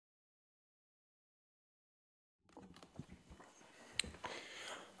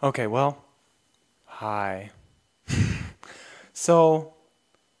Okay, well, hi. So,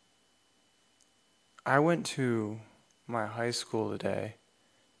 I went to my high school today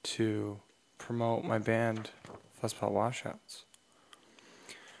to promote my band, Fuzzball Washouts.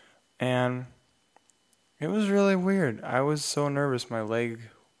 And it was really weird. I was so nervous, my leg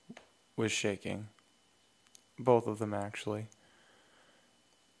was shaking. Both of them, actually.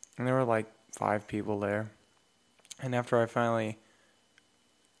 And there were like 5 people there. And after I finally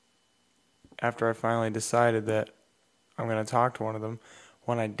decided that I'm going to talk to one of them,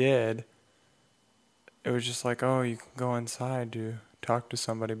 when I did, it was just like, oh, you can go inside to talk to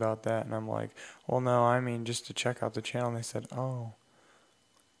somebody about that. And I'm like, well, no, I mean just to check out the channel. And they said, oh.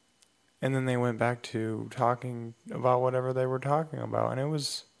 And then they went back to talking about whatever they were talking about. And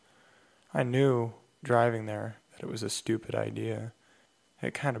I knew driving there that it was a stupid idea.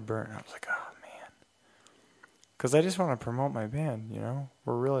 It kind of burnt. I was like, oh, man. Because I just want to promote my band, you know?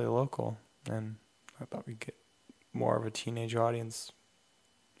 We're really local. And I thought we'd get more of a teenage audience,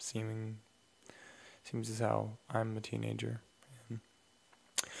 seems as how I'm a teenager. And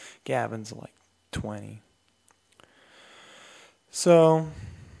Gavin's like 20. So,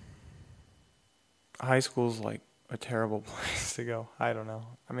 high school's like a terrible place to go. I don't know.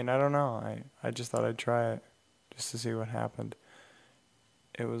 I mean, I don't know. I just thought I'd try it just to see what happened.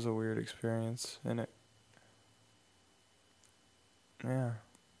 It was a weird experience, and yeah,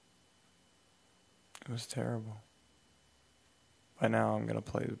 it was terrible. By now, I'm gonna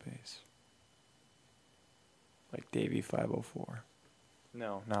play the bass. Like Davey 504.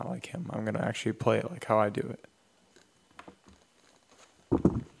 No, not like him. I'm gonna actually play it like how I do it.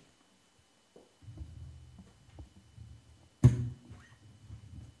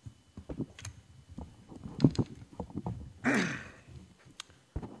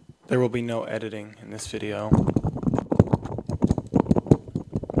 There will be no editing in this video.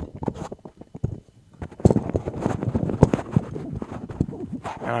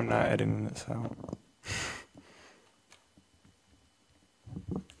 And I'm not editing this out.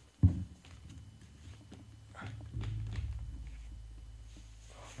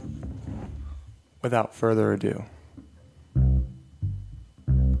 Without further ado.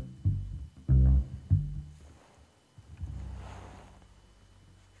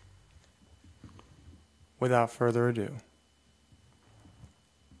 Without further ado.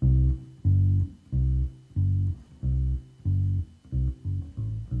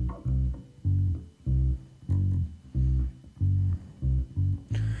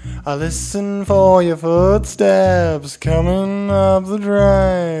 I listen for your footsteps coming up the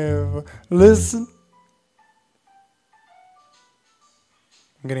drive. Listen.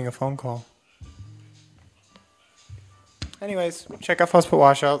 I'm getting a phone call. Anyways, check out Fuzzball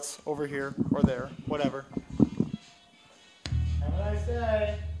Washouts over here or there, whatever.